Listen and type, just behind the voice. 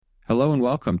Hello and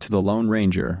welcome to The Lone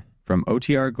Ranger from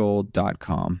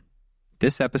OTRGold.com.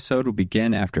 This episode will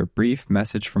begin after a brief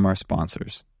message from our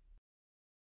sponsors.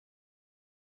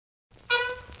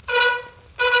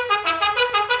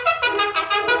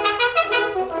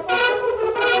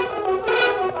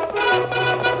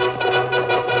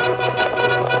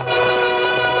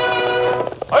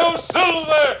 Hi-yo,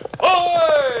 Silver!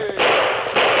 Ahoy!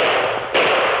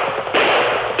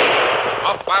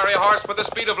 A fiery horse with the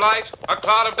speed of light, a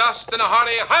cloud of dust, and a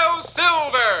hearty Hi-yo,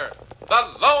 Silver! The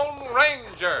Lone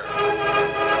Ranger!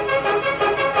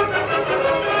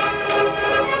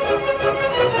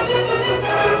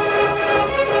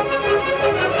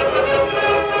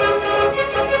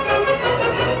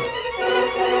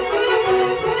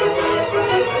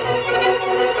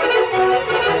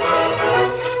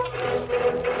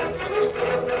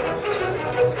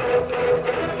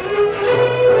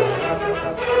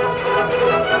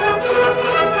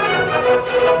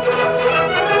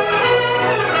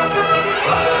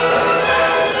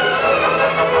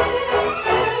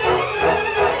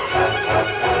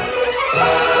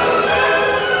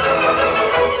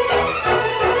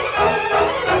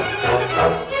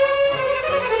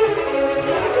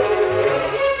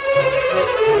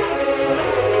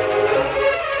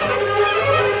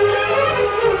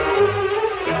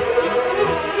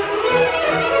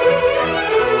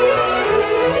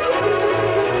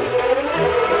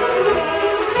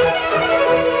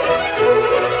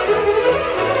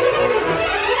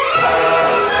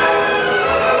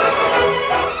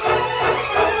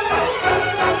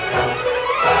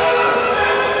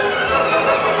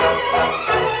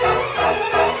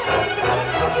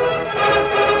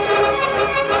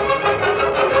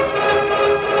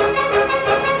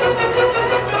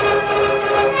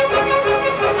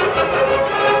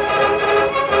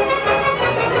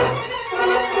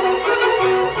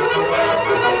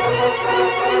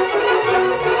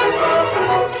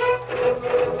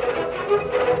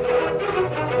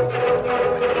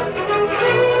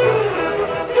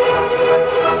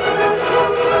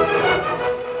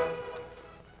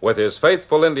 With his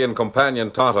faithful Indian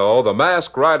companion Tonto, the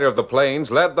masked rider of the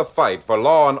plains led the fight for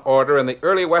law and order in the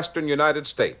early western United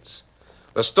States.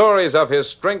 The stories of his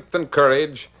strength and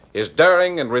courage, his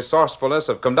daring and resourcefulness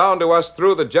have come down to us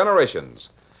through the generations.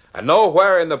 And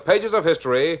nowhere in the pages of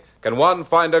history can one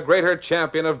find a greater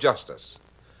champion of justice.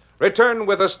 Return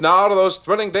with us now to those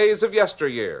thrilling days of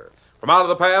yesteryear. From out of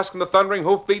the past come the thundering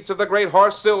hoofbeats of the great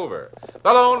horse Silver.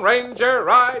 The Lone Ranger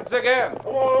rides again. Come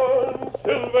on,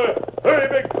 Silver! Hurry,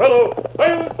 big fellow!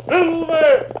 I'm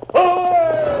Silver! Ahoy!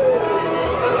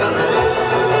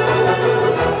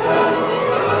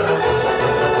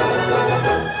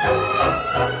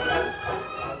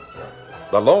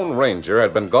 The Lone Ranger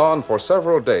had been gone for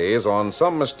several days on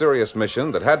some mysterious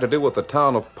mission that had to do with the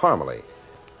town of Parmalee.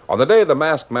 On the day the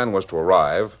masked man was to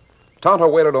arrive, Tonto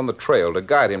waited on the trail to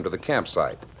guide him to the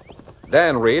campsite.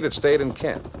 Dan Reed had stayed in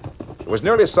camp. It was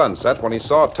nearly sunset when he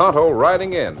saw Tonto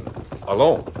riding in,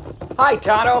 alone. Hi,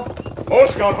 Tonto. Oh,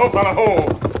 Scout, ho, fella, ho.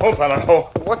 Ho, fella, ho.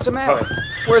 What's the matter?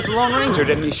 Where's the Lone Ranger?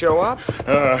 Didn't he show up?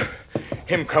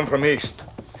 Him come from east.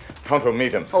 Tonto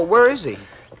meet him. Oh, where is he?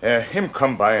 Him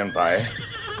come by and by.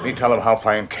 Me tell him how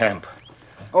find camp.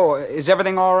 Oh, is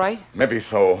everything all right? Maybe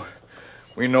so.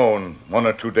 We know in 1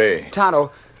 or 2 days.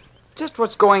 Tonto, just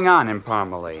what's going on in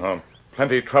Parmalee?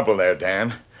 Plenty trouble there,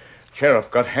 Dan.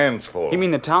 Sheriff got hands full. You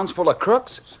mean the town's full of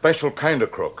crooks? Special kind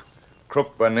of crook.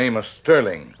 Crook by name of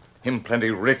Sterling. Him plenty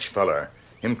rich feller.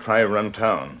 Him try run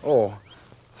town. Oh,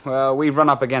 well, we've run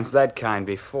up against that kind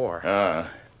before.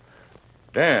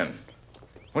 Dan,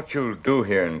 what you do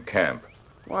here in camp?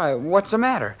 Why, what's the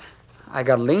matter? I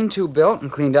got a lean-to built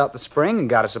and cleaned out the spring and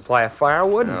got a supply of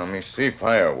firewood. Let me see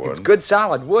firewood. It's good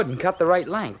solid wood and cut the right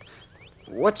length.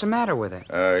 What's the matter with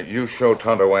it? You show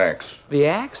Tonto axe. The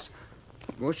axe?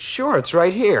 Well, sure, it's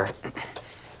right here.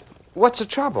 What's the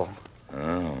trouble?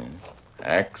 Oh,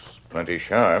 axe, plenty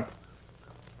sharp.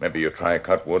 Maybe you try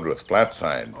cut wood with flat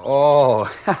side. Oh,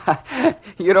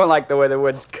 you don't like the way the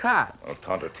wood's cut. Well,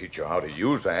 Tonto teach you how to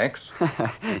use axe.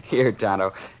 Here,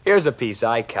 Tonto. Here's a piece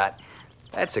I cut.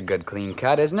 That's a good clean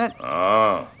cut, isn't it?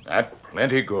 Oh, that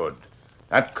plenty good.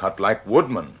 That cut like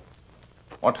Woodman.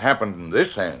 What happened in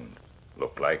this end?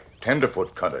 Looked like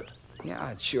Tenderfoot cut it.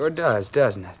 Yeah, it sure does,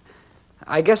 doesn't it?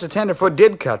 I guess a tenderfoot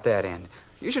did cut that end.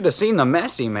 You should have seen the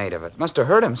mess he made of it. Must have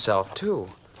hurt himself, too.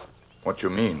 What you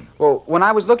mean? Well, when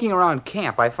I was looking around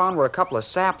camp, I found where a couple of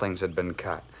saplings had been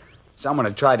cut. Someone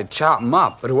had tried to chop them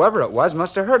up, but whoever it was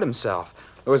must have hurt himself.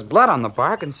 There was blood on the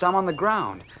bark and some on the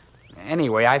ground.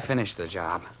 Anyway, I finished the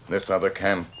job. This other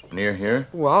camp near here?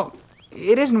 Well,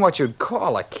 it isn't what you'd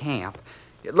call a camp.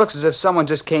 It looks as if someone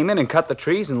just came in and cut the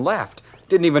trees and left.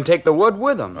 Didn't even take the wood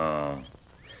with them. Oh.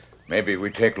 Maybe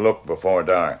we take a look before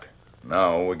dark.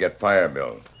 Now we get fire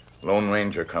bill. Lone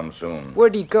Ranger comes soon.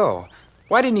 Where'd he go?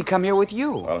 Why didn't he come here with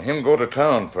you? Well, him go to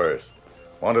town first.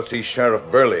 Want to see Sheriff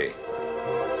Burley.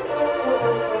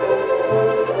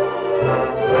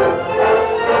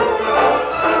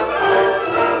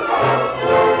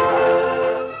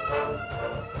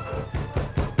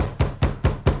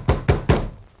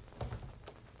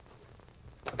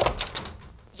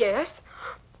 Yes?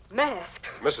 Masked.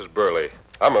 Mrs. Burley,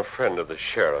 I'm a friend of the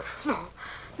sheriff.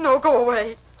 No, go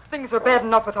away. Things are bad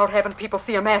enough without having people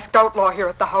see a masked outlaw here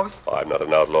at the house. Oh, I'm not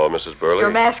an outlaw, Mrs. Burley.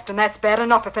 You're masked, and that's bad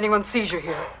enough if anyone sees you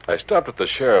here. I stopped at the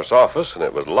sheriff's office, and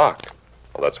it was locked.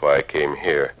 Well, that's why I came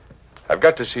here. I've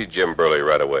got to see Jim Burley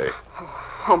right away.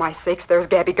 Oh, my sakes, there's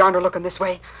Gabby Garner looking this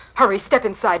way. Hurry, step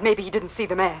inside. Maybe he didn't see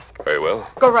the mask. Very well.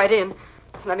 Go right in.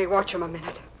 Let me watch him a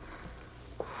minute.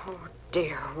 Oh,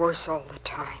 dear, worse all the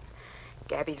time.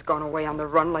 Gabby's gone away on the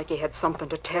run like he had something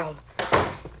to tell.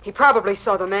 He probably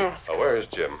saw the mask. Oh, where is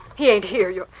Jim? He ain't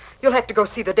here. You'll have to go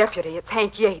see the deputy. It's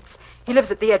Hank Yates. He lives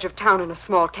at the edge of town in a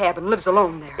small cabin, lives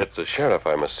alone there. It's the sheriff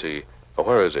I must see. Oh,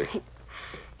 where is he?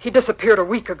 He disappeared a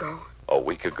week ago. A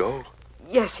week ago?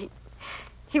 Yes,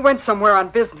 he went somewhere on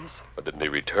business. But didn't he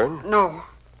return? No.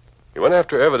 He went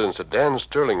after evidence that Dan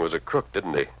Sterling was a crook,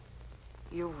 didn't he?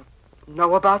 You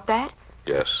know about that?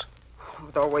 Yes. Oh,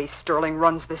 the way Sterling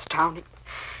runs this town,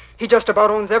 he just about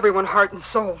owns everyone heart and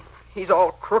soul. He's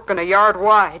all crook and a yard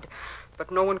wide,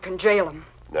 but no one can jail him.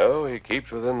 No, he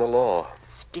keeps within the law.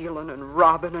 Stealing and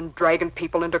robbing and dragging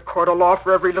people into court of law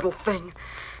for every little thing.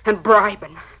 And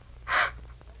bribing.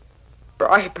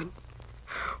 Bribing.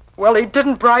 Well, he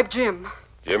didn't bribe Jim.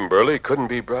 Jim Burley couldn't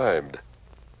be bribed.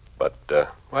 But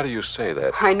why do you say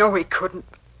that? I know he couldn't.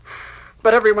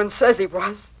 But everyone says he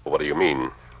was. What do you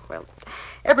mean? Well,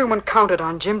 everyone counted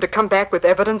on Jim to come back with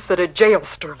evidence that had jailed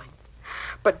Sterling.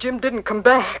 But Jim didn't come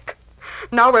back.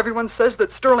 Now everyone says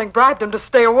that Sterling bribed him to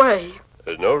stay away.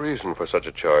 There's no reason for such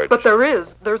a charge. But there is.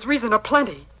 There's reason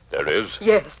aplenty. There is?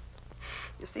 Yes.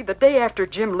 You see, the day after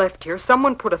Jim left here,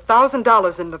 someone put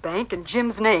 $1,000 in the bank in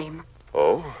Jim's name.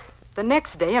 Oh? The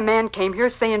next day, a man came here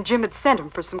saying Jim had sent him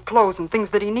for some clothes and things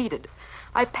that he needed.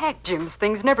 I packed Jim's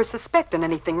things, never suspecting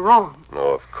anything wrong. No,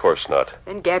 of course not.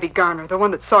 Then Gabby Garner, the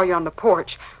one that saw you on the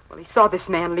porch, well, he saw this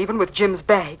man leaving with Jim's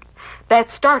bag. That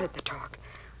started the talk.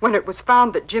 When it was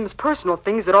found that Jim's personal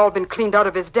things had all been cleaned out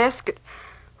of his desk,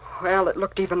 it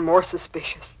looked even more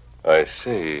suspicious. I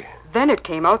see. Then it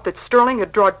came out that Sterling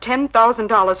had drawn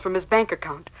 $10,000 from his bank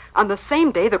account on the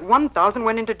same day that $1,000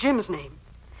 went into Jim's name.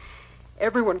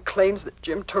 Everyone claims that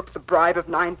Jim took the bribe of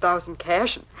 $9,000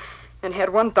 cash and had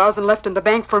 $1,000 left in the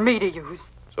bank for me to use.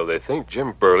 So they think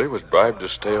Jim Burley was bribed to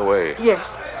stay away. Yes.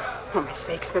 Oh, my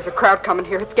sakes, there's a crowd coming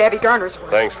here. It's Gabby Garner's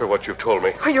work. Thanks for what you've told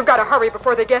me. Oh, you've got to hurry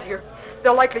before they get here.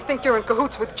 They'll likely think you're in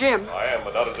cahoots with Jim. I am,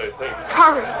 but not as they think.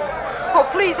 Hurry. Oh,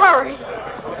 please, hurry.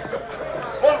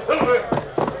 Come on, Silver.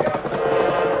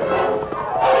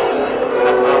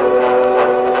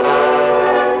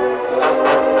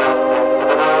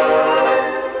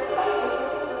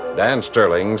 Dan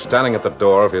Sterling, standing at the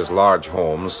door of his large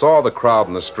home, saw the crowd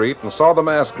in the street and saw the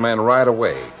masked man ride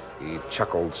away. He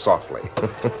chuckled softly.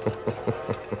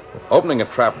 Opening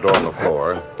a trapdoor in the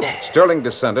floor, Sterling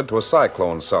descended to a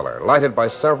cyclone cellar, lighted by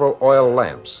several oil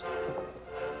lamps.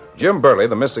 Jim Burley,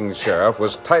 the missing sheriff,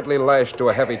 was tightly lashed to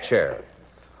a heavy chair.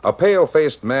 A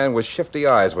pale-faced man with shifty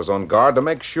eyes was on guard to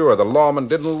make sure the lawman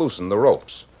didn't loosen the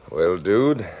ropes. Well,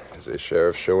 dude, has the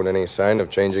sheriff shown any sign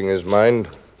of changing his mind?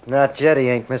 Not yet, he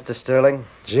ain't, Mr. Sterling.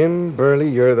 Jim Burley,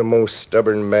 you're the most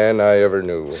stubborn man I ever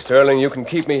knew. Sterling, you can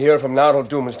keep me here from now till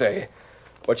doomsday.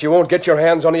 But you won't get your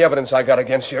hands on the evidence I got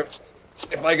against you.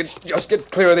 If I could just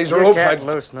get clear of these You ropes, can't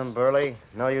loosen them, Burley.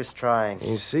 No use trying.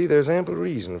 You see, there's ample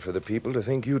reason for the people to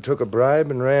think you took a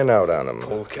bribe and ran out on them.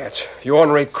 Polecats, you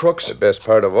ornery crooks. The best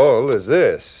part of all is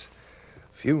this.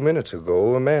 A few minutes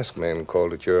ago, a masked man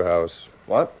called at your house.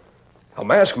 What? A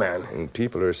masked man? And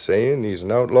people are saying he's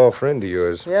an outlaw friend of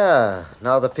yours. Yeah,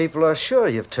 now the people are sure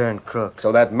you've turned crook.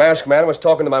 So that masked man was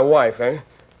talking to my wife, eh?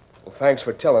 Well, thanks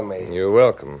for telling me. You're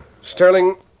welcome.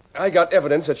 Sterling, I got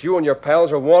evidence that you and your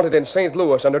pals are wanted in St.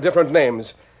 Louis under different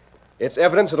names. It's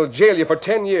evidence that'll jail you for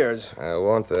 10 years. I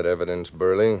want that evidence,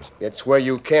 Burley. It's where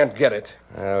you can't get it.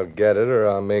 I'll get it, or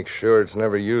I'll make sure it's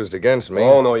never used against me.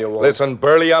 Oh, no, you won't. Listen,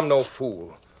 Burley, I'm no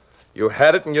fool. You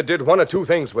had it, and you did one of two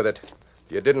things with it.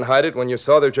 You didn't hide it when you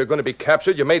saw that you're going to be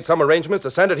captured. You made some arrangements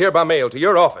to send it here by mail to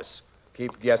your office.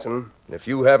 Keep guessing. And if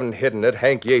you haven't hidden it,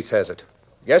 Hank Yates has it.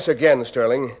 Guess again,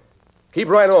 Sterling. Keep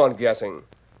right on guessing.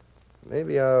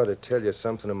 Maybe I ought to tell you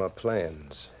something of my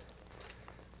plans.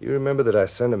 You remember that I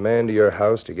sent a man to your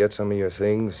house to get some of your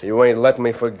things? You ain't letting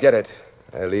me forget it.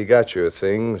 Well, he got your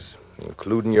things,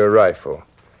 including your rifle.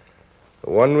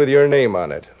 The one with your name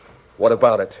on it. What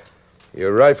about it?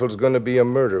 Your rifle's going to be a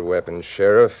murder weapon,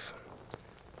 Sheriff.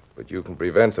 But you can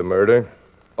prevent the murder.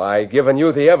 By giving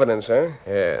you the evidence, eh?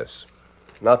 Yes.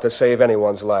 Not to save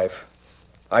anyone's life.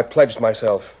 I pledged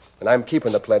myself, and I'm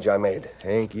keeping the pledge I made.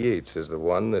 Hank Yates is the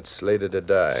one that's slated to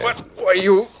die. What? Why,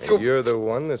 you... And you're the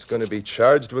one that's going to be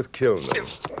charged with killing him.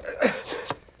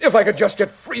 If I could just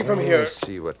get free from here. Let's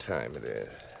see what time it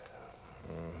is.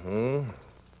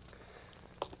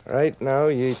 Right now,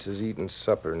 Yates is eating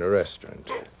supper in a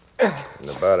restaurant. In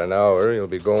about an hour, he'll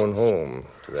be going home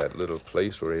to that little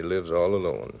place where he lives all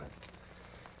alone.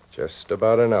 Just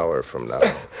about an hour from now.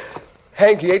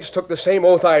 Hank Yates took the same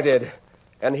oath I did,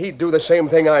 and he'd do the same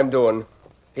thing I'm doing.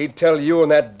 He'd tell you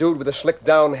and that dude with the slicked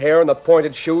down hair and the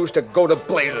pointed shoes to go to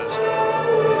blazes.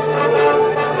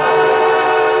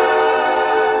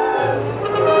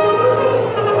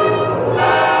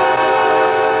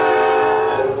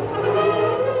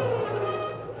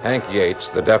 Hank Yates,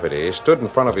 the deputy, stood in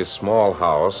front of his small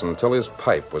house until his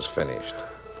pipe was finished.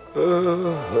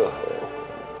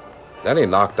 Then he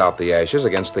knocked out the ashes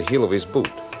against the heel of his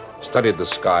boot, studied the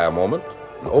sky a moment,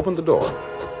 and opened the door.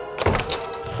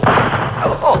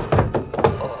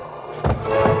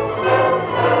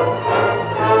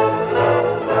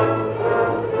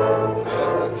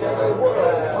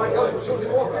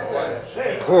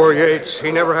 Poor Yates.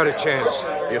 He never had a chance.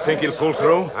 You think he'll pull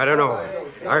through? I don't know.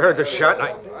 I heard the shot,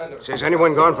 and Has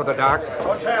anyone gone for the doc?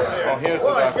 What's happening? Oh, here's the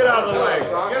doc. Get out of the way.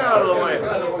 Get out of the way.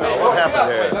 Now, what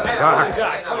happened here?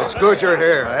 Doc, it's good you're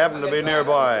here. I happen to be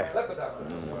nearby.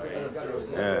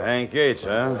 Hank Yates,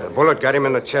 huh? The bullet got him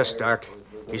in the chest, Doc.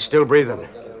 He's still breathing.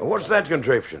 What's that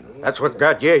contraption? That's what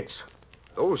got Yates.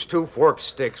 Those 2 forked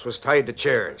sticks was tied to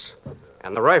chairs,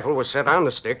 and the rifle was set on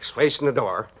the sticks facing the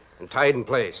door and tied in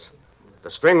place.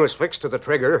 The string was fixed to the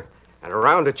trigger and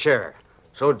around a chair,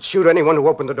 so it'd shoot anyone who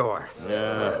opened the door.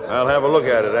 Yeah, I'll have a look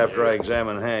at it after I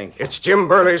examine Hank. It's Jim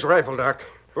Burley's rifle, Doc.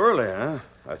 Burley, huh?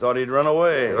 I thought he'd run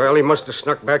away. Well, he must have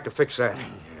snuck back to fix that.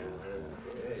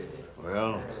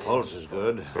 Well, pulse is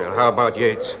good. Well, how about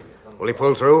Yates? Will he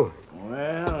pull through?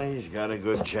 Well, he's got a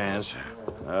good chance.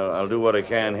 I'll do what I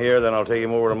can here, then I'll take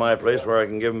him over to my place where I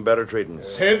can give him better treatment.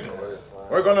 Sid,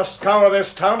 we're going to scour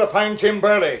this town to find Jim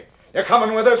Burley. You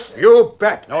coming with us? You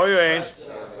bet. No, you ain't.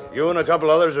 You and a couple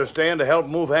others are staying to help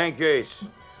move Hank Yates.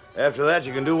 After that,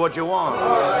 you can do what you want.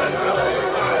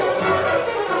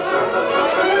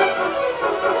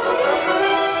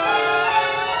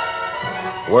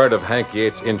 Word of Hank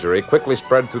Yates' injury quickly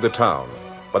spread through the town.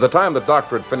 By the time the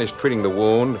doctor had finished treating the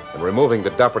wound and removing the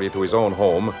deputy to his own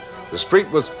home, the street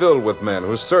was filled with men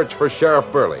who searched for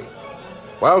Sheriff Burley.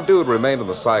 While Dude remained in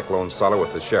the cyclone cellar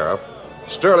with the sheriff,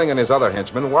 Sterling and his other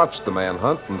henchmen watched the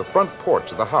manhunt from the front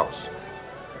porch of the house.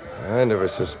 I never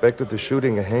suspected the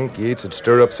shooting of Hank Yates would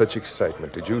stir up such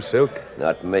excitement. Did you, Silk?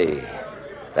 Not me.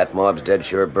 That mob's dead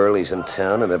sure Burley's in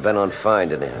town, and they're bent on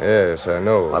finding him. Yes, I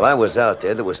know. While I was out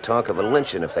there was talk of a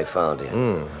lynching if they found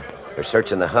him. They're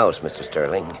searching the house, Mr.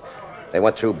 Sterling. They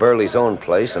went through Burley's own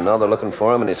place, and now they're looking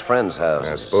for him in his friend's house.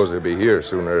 I suppose they'll be here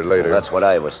sooner or later. Well, that's what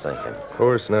I was thinking. Of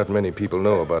course, not many people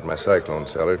know about my cyclone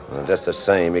cellar. Well, just the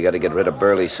same, you got to get rid of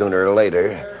Burley sooner or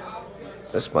later.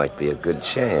 This might be a good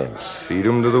chance. Feed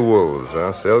him to the wolves,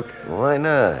 huh, Silk? Why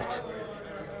not?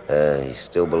 He's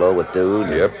still below with Dude?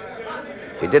 Yep.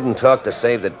 If he didn't talk to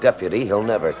save the deputy, he'll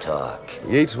never talk.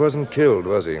 Yates wasn't killed,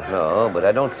 was he? No, but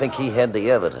I don't think he had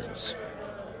the evidence.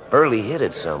 Burley hid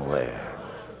it somewhere.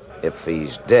 If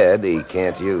he's dead, he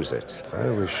can't use it. I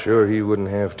was sure he wouldn't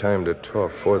have time to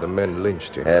talk before the men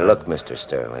lynched him. Look, Mr.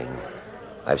 Sterling,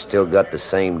 I've still got the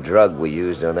same drug we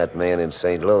used on that man in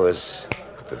St. Louis.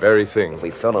 The very thing. If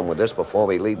we fill him with this before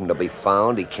we leave him to be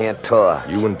found, he can't talk.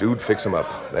 You and Dude fix him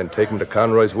up. Then take him to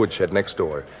Conroy's woodshed next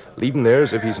door. Leave him there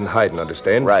as if he's in hiding,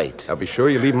 understand? Right. Now be sure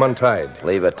you leave him untied.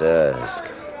 Leave it to us.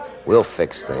 We'll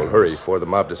fix things. Well, hurry before the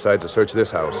mob decides to search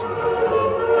this house.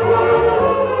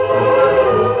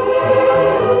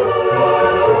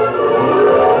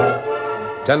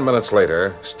 10 minutes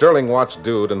later, Sterling watched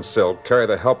Dude and Silk carry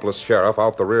the helpless sheriff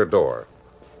out the rear door.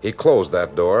 He closed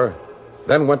that door,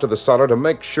 then went to the cellar to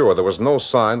make sure there was no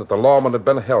sign that the lawman had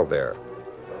been held there.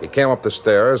 He came up the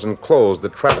stairs and closed the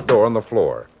trap door on the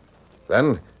floor.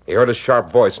 Then he heard a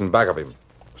sharp voice in back of him.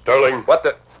 Sterling. What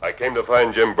the? I came to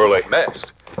find Jim Burley.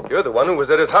 Masked. You're the one who was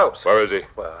at his house. Where is he?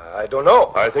 Well, I don't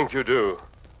know. I think you do.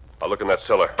 I'll look in that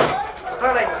cellar.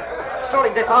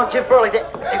 Sterling, they found Jim Burley.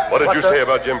 What did you say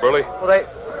about Jim Burley? Well,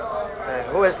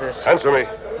 who is this? Answer me.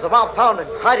 The mob found him,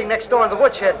 hiding next door in the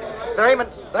woodshed. they're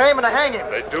aiming to hang him.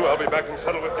 They do. I'll be back and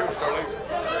settle with you, Sterling.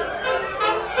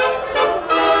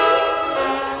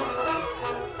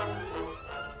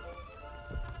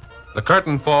 The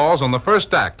curtain falls on the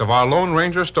first act of our Lone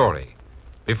Ranger story.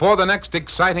 Before the next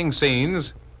exciting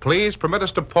scenes, please permit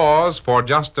us to pause for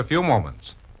just a few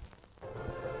moments.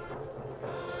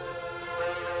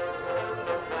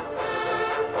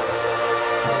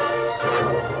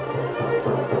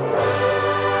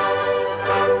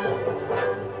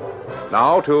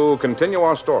 Now to continue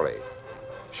our story.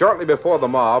 Shortly before the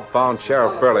mob found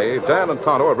Sheriff Burley, Dan and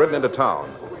Tonto had ridden into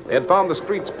town. They had found the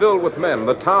streets filled with men,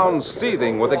 the town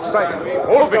seething with excitement.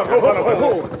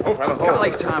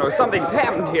 Golly, Tonto, something's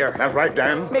happened here. That's right,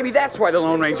 Dan. Maybe that's why the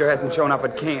Lone Ranger hasn't shown up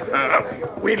at camp.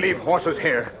 We leave horses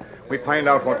here. We find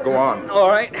out what go on. All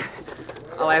right.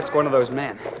 I'll ask one of those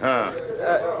men.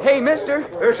 Hey, mister.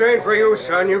 This ain't for you,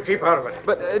 son. You keep out of it.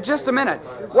 But just a minute.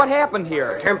 What happened here?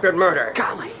 Attempted murder.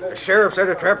 Golly. The sheriff set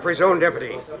a trap for his own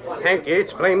deputy. Hank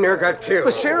Yates blamed near got killed.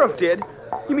 The sheriff did?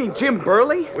 You mean Jim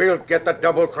Burley? We'll get the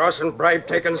double-crossing,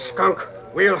 bribe-taking skunk.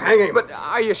 We'll hang him. But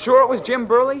are you sure it was Jim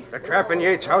Burley? The trap in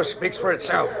Yates' house speaks for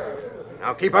itself.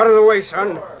 Now keep out of the way,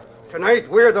 son. Tonight,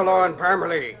 we're the law in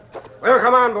Parmalee. Well,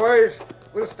 come on, boys.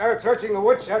 We'll start searching the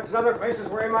woodsheds and other places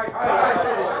where he might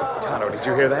hide. Tonto, did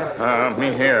you hear that?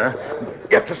 Me here.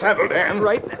 Get the saddle, Dan.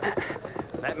 Right.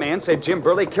 That man said Jim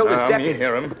Burley killed his deputy. Me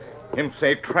hear him. Him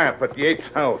say trap at Yates'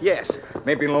 house. Yes.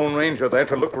 Maybe Lone Ranger there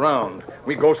to look round.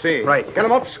 We go see. Right. Get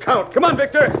him up, Scout. Come on,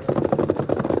 Victor.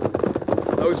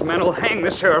 Those men will hang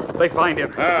the sheriff if they find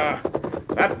him.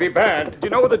 That'd be bad. Do you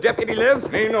know where the deputy lives?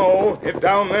 Me know. It's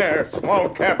down there. Small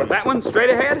cabin. That one straight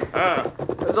ahead?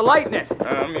 There's a light in it.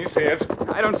 Me see it.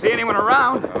 I don't see anyone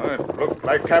around. It looks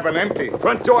like cabin empty.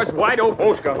 Front door's wide open.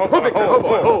 Oh, Scout.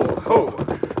 Ho.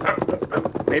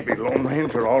 Maybe Lone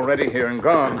Ranger already here and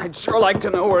gone. I'd sure like to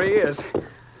know where he is.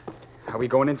 Are we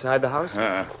going inside the house?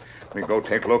 We go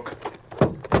take a look.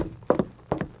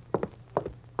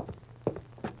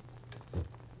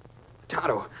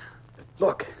 Tonto,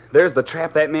 look. There's the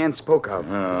trap that man spoke of.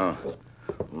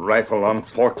 Rifle on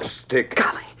forked stick.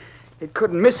 Golly, it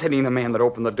couldn't miss hitting the man that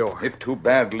opened the door. It's too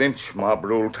bad Lynch mob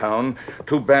ruled town.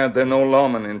 Too bad there no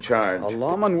lawman in charge. A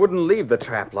lawman wouldn't leave the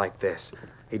trap like this.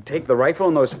 He'd take the rifle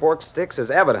and those forked sticks as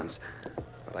evidence.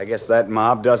 But I guess that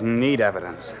mob doesn't need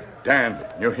evidence. Dan,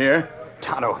 you hear?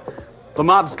 Tonto, the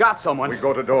mob's got someone. We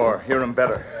go to door. Hear him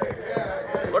better.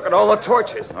 Look at all the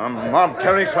torches. Mob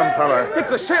carry some fella. It's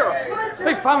the sheriff.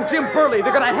 They found Jim Burley.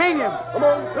 They're going to hang him. Come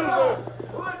on, Silver.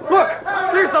 Look,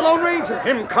 there's the Lone Ranger.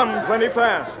 Him come plenty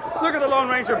fast. Look at the Lone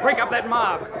Ranger break up that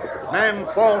mob. Man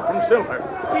fall from Silver.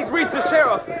 He's reached the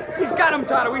sheriff. He's got him,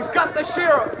 Tonto. He's got the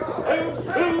sheriff.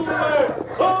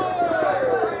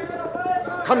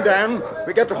 Come, Dan.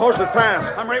 We get the horses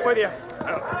fast. I'm right with you.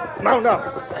 Mount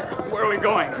up. Where are we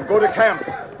going? Go to camp.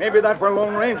 Maybe that's where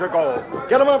Lone Ranger go.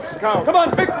 Get him up, Scout. Come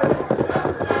on, Victor.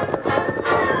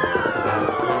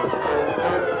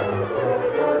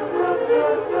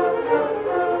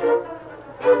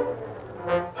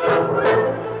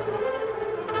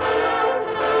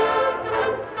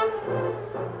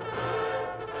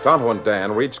 Tonto and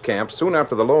Dan reached camp soon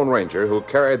after the Lone Ranger, who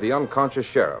carried the unconscious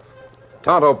sheriff.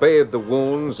 Tonto bathed the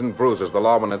wounds and bruises the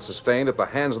lawman had sustained at the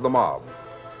hands of the mob.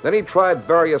 Then he tried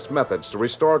various methods to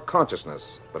restore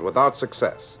consciousness, but without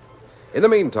success. In the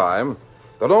meantime,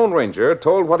 the Lone Ranger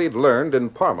told what he'd learned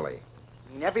in Parmalee.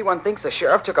 Everyone thinks the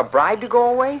sheriff took a bribe to go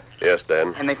away? Yes,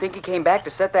 Dan. And they think he came back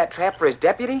to set that trap for his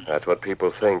deputy? That's what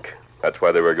people think. That's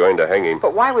why they were going to hang him.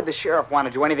 But why would the sheriff want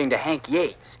to do anything to Hank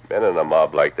Yates? Men in a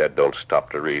mob like that don't stop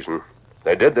to reason.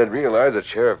 They did, they'd realize that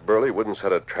Sheriff Burley wouldn't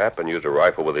set a trap and use a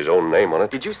rifle with his own name on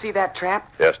it. Did you see that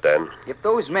trap? Yes, Dan. If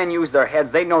those men used their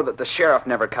heads, they'd know that the sheriff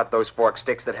never cut those forked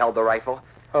sticks that held the rifle.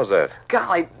 How's that?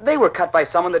 Golly, they were cut by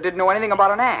someone that didn't know anything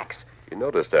about an axe. You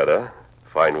noticed that, huh?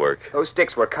 Fine work. Those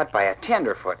sticks were cut by a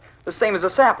tenderfoot, the same as the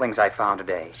saplings I found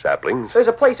today. Saplings? There's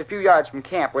a place a few yards from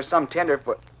camp where some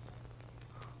tenderfoot...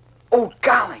 Oh,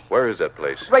 golly. Where is that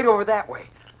place? Right over that way.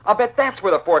 I'll bet that's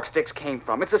where the forked sticks came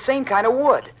from. It's the same kind of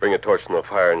wood. Bring a torch from the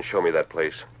fire and show me that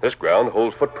place. This ground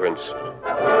holds footprints.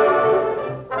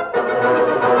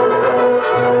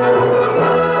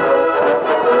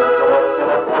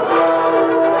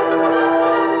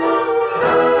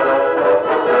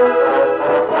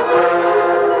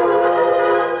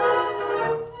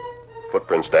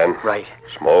 Footprints, Dan. Right.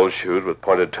 Small shoes with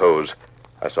pointed toes.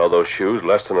 I saw those shoes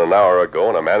less than an hour ago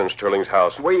in a man in Sterling's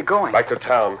house. Where are you going? Back to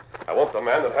town. I want the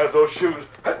man that has those shoes.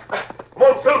 Come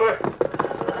on, Silver.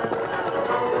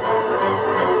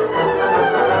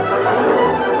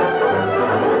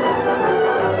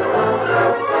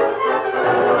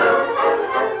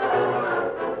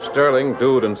 Sterling Sterling,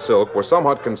 Dude, and Silk were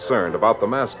somewhat concerned about the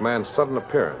masked man's sudden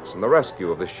appearance and the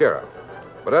rescue of the sheriff.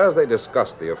 But as they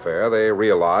discussed the affair, they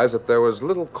realized that there was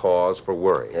little cause for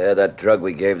worry. Yeah, that drug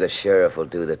we gave the sheriff will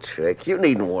do the trick. You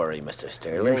needn't worry, Mr.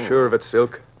 Sterling. You sure of it,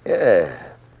 Silk?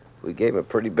 Yeah. We gave him a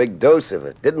pretty big dose of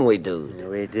it, didn't we, Dude?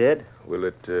 We did. Will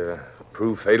it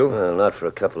prove fatal? Well, not for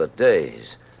a couple of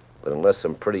days. But unless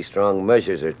some pretty strong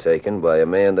measures are taken by a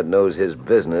man that knows his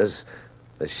business,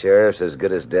 the sheriff's as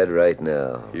good as dead right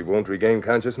now. He won't regain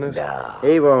consciousness? No.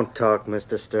 He won't talk,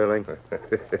 Mr. Sterling.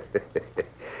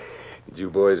 Did you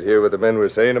boys hear what the men were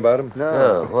saying about him?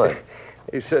 No, what?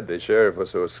 He said the sheriff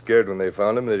was so scared when they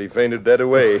found him that he fainted dead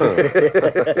away.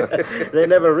 They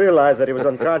never realized that he was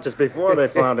unconscious before they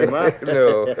found him, huh?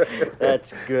 No.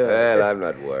 That's good. Well, I'm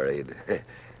not worried.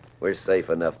 We're safe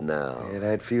enough now. And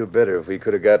I'd feel better if we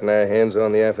could have gotten our hands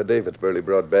on the affidavits Burley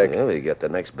brought back. Well, we got the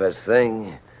next best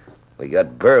thing. We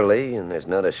got Burley, and there's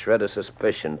not a shred of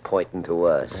suspicion pointing to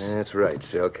us. That's right,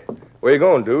 Silk. Where you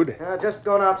going, Dude? Just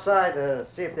going outside to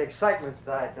see if the excitement's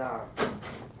died down.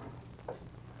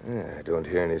 I don't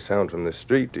hear any sound from the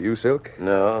street. Do you, Silk?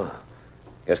 No.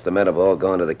 Guess the men have all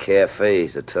gone to the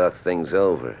cafes to talk things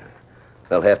over.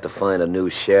 They'll have to find a new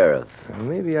sheriff. Well,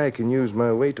 maybe I can use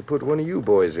my weight to put one of you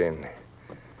boys in.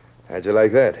 How'd you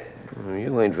like that? Well,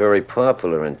 you ain't very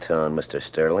popular in town, Mr.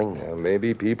 Sterling. Well,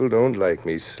 maybe people don't like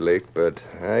me, Slick, but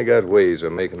I got ways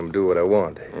of making them do what I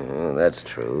want. Oh, that's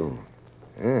true.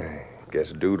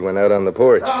 Guess Dude went out on the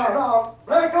porch. No,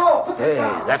 let it go. Hey,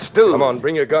 that's Dude. Come on,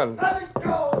 bring your gun. Let it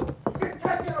go. You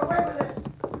can't get away with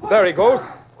this. There he goes.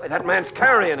 Wait, that man's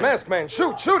carrying him. Masked man,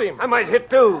 shoot him. I might hit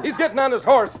Dude. He's getting on his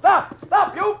horse. Stop,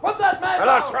 you. Put that man Well,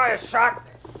 down. I'll try a shot.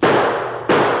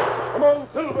 Come on,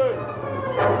 Silver.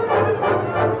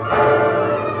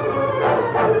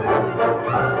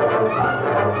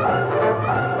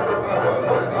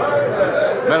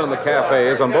 Men in the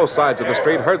cafes on both sides of the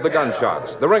street heard the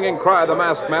gunshots, the ringing cry of the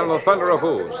masked man, and the thunder of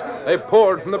hooves. They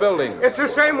poured from the building. It's the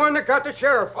same one that got the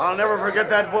sheriff. I'll never forget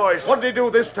that voice. What did he do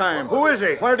this time? Who is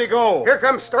he? Where'd he go? Here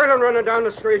comes Sterling running down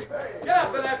the street. Get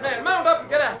after that man. Mount up and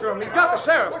get after him. He's got the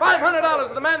sheriff. $500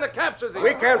 to the man that captures him.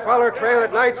 We can't follow a trail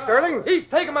at night, Sterling. He's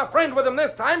taking my friend with him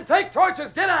this time. Take torches.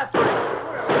 Get after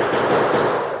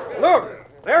him. Look,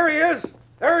 there he is.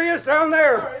 There he is down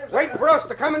there, waiting for us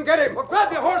to come and get him. Well,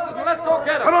 grab your horses and let's go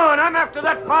get him. Come on, I'm after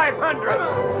that 500.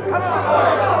 Come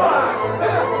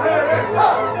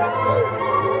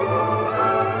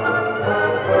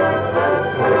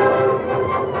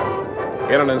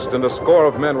In an instant, a score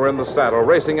of men were in the saddle,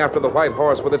 racing after the white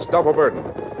horse with its double burden.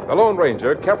 The Lone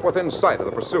Ranger kept within sight of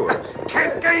the pursuers.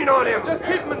 Can't gain on him. Just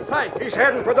keep him in sight. He's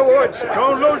heading for the woods.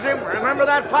 Don't lose him. Remember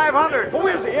that 500. Who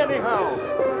is he, anyhow?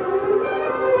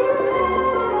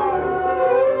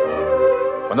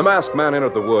 When the masked man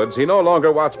entered the woods, he no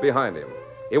longer watched behind him.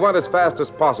 He went as fast as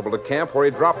possible to camp, where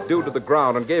he dropped Dude to the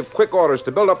ground and gave quick orders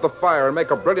to build up the fire and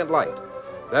make a brilliant light.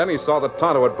 Then he saw that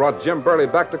Tonto had brought Jim Burley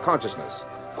back to consciousness.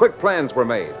 Quick plans were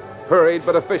made, hurried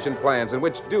but efficient plans in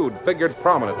which Dude figured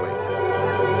prominently.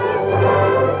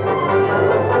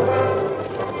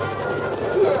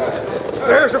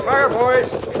 There's a fire,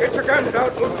 boys. Get your guns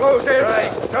out. We'll close in.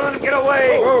 Right. Tell him to get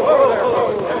away.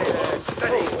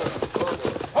 Steady.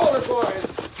 Hold it, boys.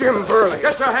 Jim Burley.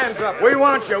 Get your hands up. We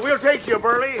want you. We'll take you,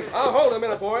 Burley. I'll hold a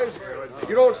minute, boys.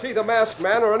 You don't see the masked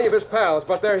man or any of his pals,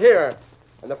 but they're here.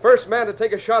 And the first man to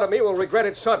take a shot at me will regret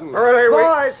it sudden. Burley,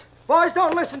 Boys,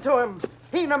 don't listen to him.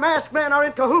 He and the masked man are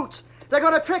in cahoots. They're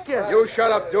going to trick you. You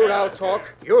shut up, Dude. I'll talk.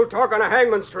 You'll talk on a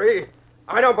hangman's tree.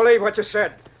 I don't believe what you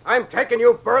said. I'm taking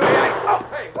you, Burley.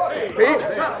 Pete,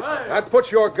 that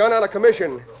puts your gun out of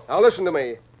commission. Now listen to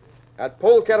me. That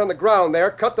polecat on the ground there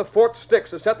cut the forked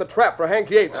sticks to set the trap for Hank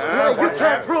Yates. You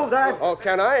can't prove that. Oh,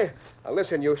 can I? Now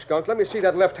listen, you skunk. Let me see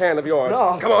that left hand of yours.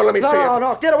 No. Come on, let me see it.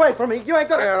 No, get away from me. You ain't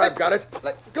gonna... There, I've got it.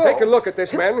 Let go. Take a look at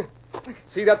this, men.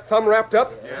 See that thumb wrapped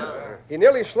up? Yeah. He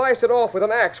nearly sliced it off with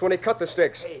an axe when he cut the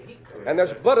sticks. And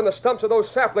there's blood in the stumps of those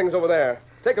saplings over there.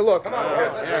 Take a look. Come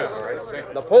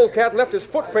on. The polecat left his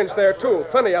footprints there, too.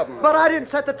 Plenty of them. But I didn't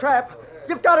set the trap.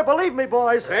 You've got to believe me,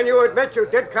 boys. Then you admit you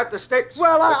did cut the sticks.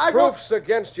 Well, I don't... Proof's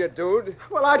against you, Dude.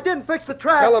 Well, I didn't fix the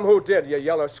trap. Tell him who did, you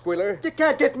yeller squealer. You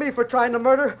can't get me for trying to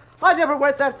murder. I never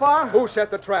went that far. Who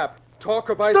set the trap? Talk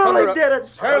about Sterling did it.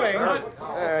 Sterling.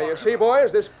 You see,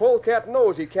 boys, this polecat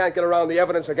knows he can't get around the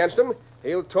evidence against him.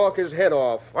 He'll talk his head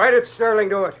off. Why did Sterling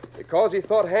do it? Because he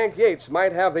thought Hank Yates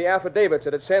might have the affidavits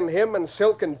that'd send him and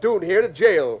Silk and Dude here to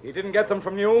jail. He didn't get them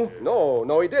from you?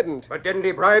 No, he didn't. But didn't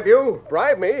he bribe you?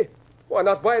 Bribe me? Why,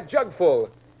 not by a jugful.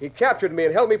 He captured me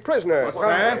and held me prisoner. What's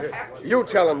that? You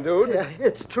tell him, dude. Yeah,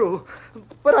 it's true.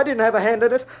 But I didn't have a hand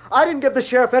in it. I didn't give the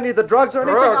sheriff any of the drugs or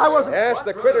anything. I wasn't... Yes,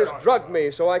 the critters drugged me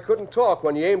so I couldn't talk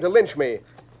when you aimed to lynch me.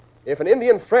 If an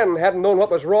Indian friend hadn't known what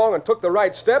was wrong and took the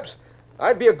right steps,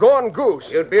 I'd be a gone goose.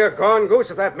 You'd be a gone goose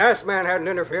if that masked man hadn't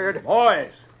interfered.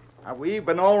 Boys, have we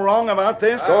been all wrong about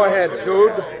this? Go ahead,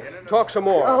 Jude. Talk some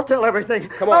more. I'll tell everything.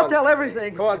 Come on. I'll tell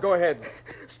everything. Come on, go ahead.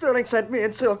 Sterling sent me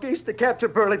and Silk East to capture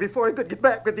Burley before he could get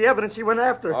back with the evidence he went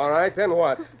after. All right, then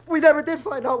what? We never did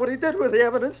find out what he did with the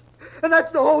evidence. And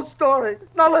that's the whole story.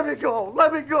 Now let me go.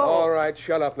 Let me go. All right,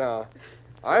 shut up now.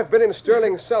 I've been in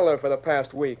Sterling's cellar for the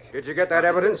past week. Did you get that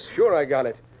evidence? Sure, I got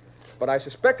it. But I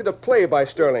suspected a play by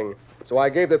Sterling, so I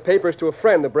gave the papers to a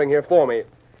friend to bring here for me.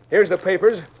 Here's the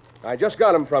papers. I just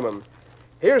got them from him.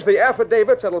 Here's the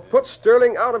affidavits that'll put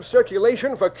Sterling out of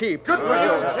circulation for keeps. Good for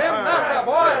you, Jim. Not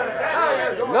the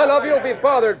boy. None of you'll be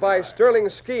bothered by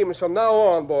Sterling's schemes from now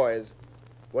on, boys.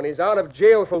 When he's out of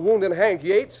jail for wounding Hank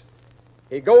Yates,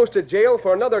 he goes to jail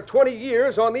for another 20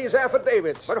 years on these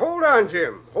affidavits. But hold on,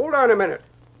 Jim. Hold on a minute.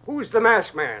 Who's the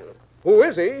masked man? Who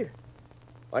is he?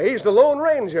 Why, he's the Lone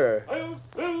Ranger.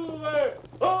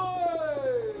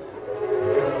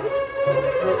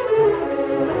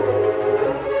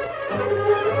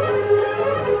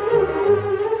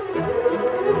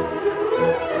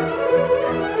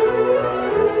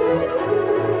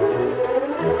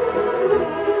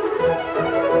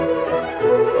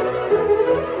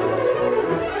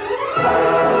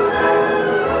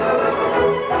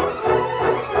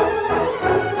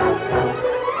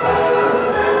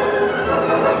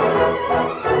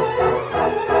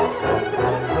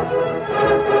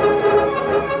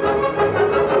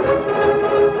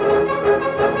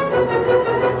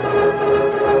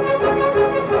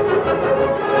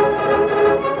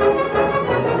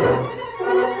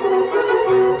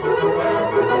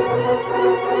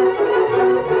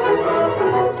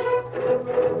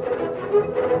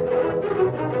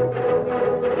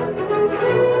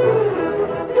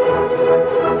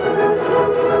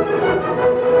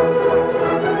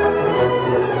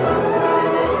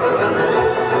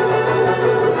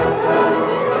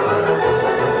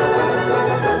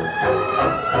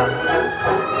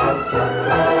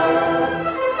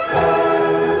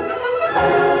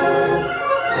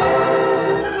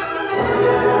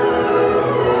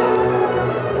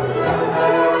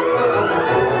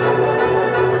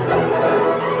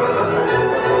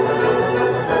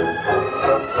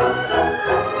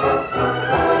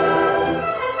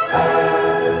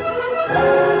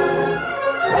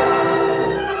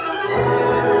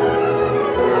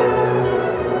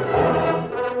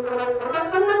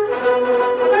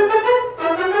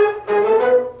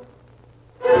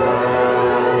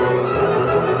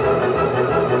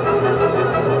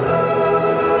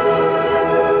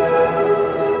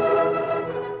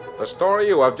 The story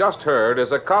you have just heard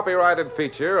is a copyrighted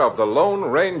feature of the Lone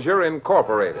Ranger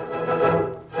Incorporated.